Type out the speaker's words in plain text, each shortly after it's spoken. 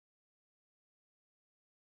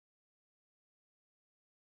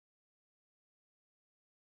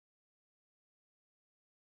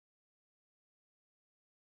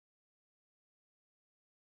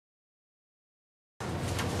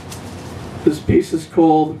This piece is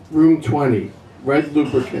called Room 20, Red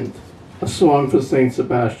Lubricant, a song for Saint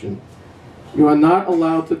Sebastian. "You are not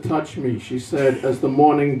allowed to touch me," she said as the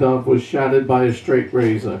mourning dove was shattered by a straight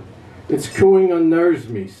razor. "Its cooing unnerves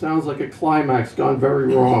me, sounds like a climax gone very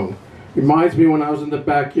wrong. Reminds me when I was in the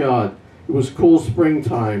backyard. It was cool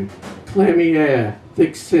springtime, clammy air,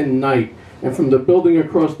 thick sin night, and from the building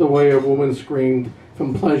across the way a woman screamed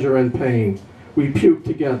from pleasure and pain. We puked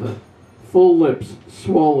together, full lips,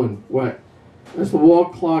 swollen, wet. As the wall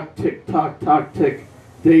clock tick-tock, tock-tick,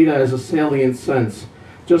 data as a salient sense.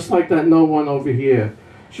 Just like that no one over here."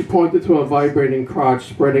 She pointed to a vibrating crotch,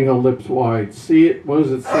 spreading her lips wide. "See it? What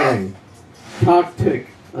is it saying?" Tock-tick,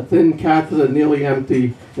 a thin catheter nearly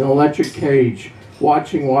empty, an electric cage,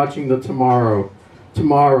 watching the tomorrow.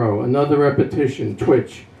 Tomorrow, another repetition,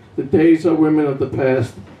 twitch. The days are women of the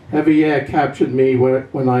past. Heavy air captured me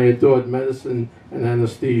when I adored medicine and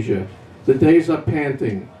anesthesia. The days are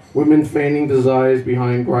panting, women feigning desires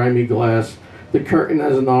behind grimy glass. The curtain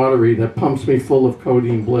as an artery that pumps me full of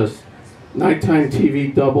codeine bliss. Nighttime TV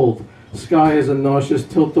doubled, sky as a nauseous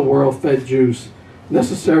tilt-the-world fed juice.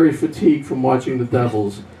 Necessary fatigue from watching the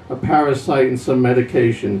devils, a parasite and some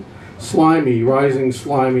medication. Slimy, rising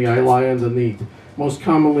slimy, I lie underneath. Most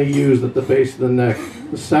commonly used at the base of the neck.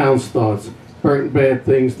 The sound starts, burnt bad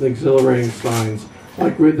things and exhilarating signs,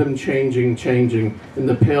 like rhythm changing in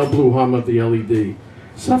the pale blue hum of the LED.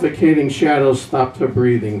 Suffocating shadows stopped her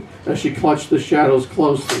breathing as she clutched the shadows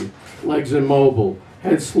closely, legs immobile,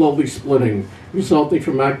 head slowly splitting, resulting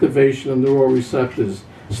from activation of neuroreceptors,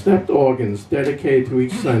 stepped organs dedicated to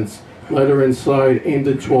each sense, led her inside, aimed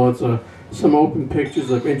it towards her, some open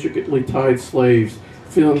pictures of intricately tied slaves,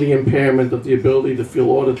 feeling the impairment of the ability to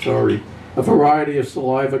feel auditory. A variety of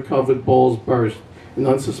saliva-covered balls burst. An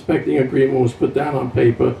unsuspecting agreement was put down on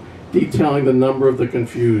paper, detailing the number of the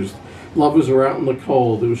confused. Lovers were out in the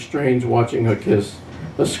cold. It was strange watching her kiss.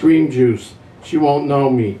 A scream juice. She won't know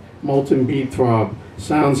me. Molten beat throb.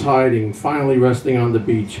 Sounds hiding, finally resting on the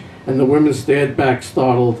beach. And the women stared back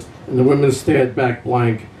startled, and the women stared back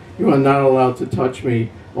blank. "You are not allowed to touch me,"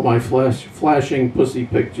 or my flashing pussy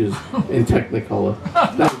pictures in Technicolor.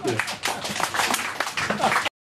 Thank you.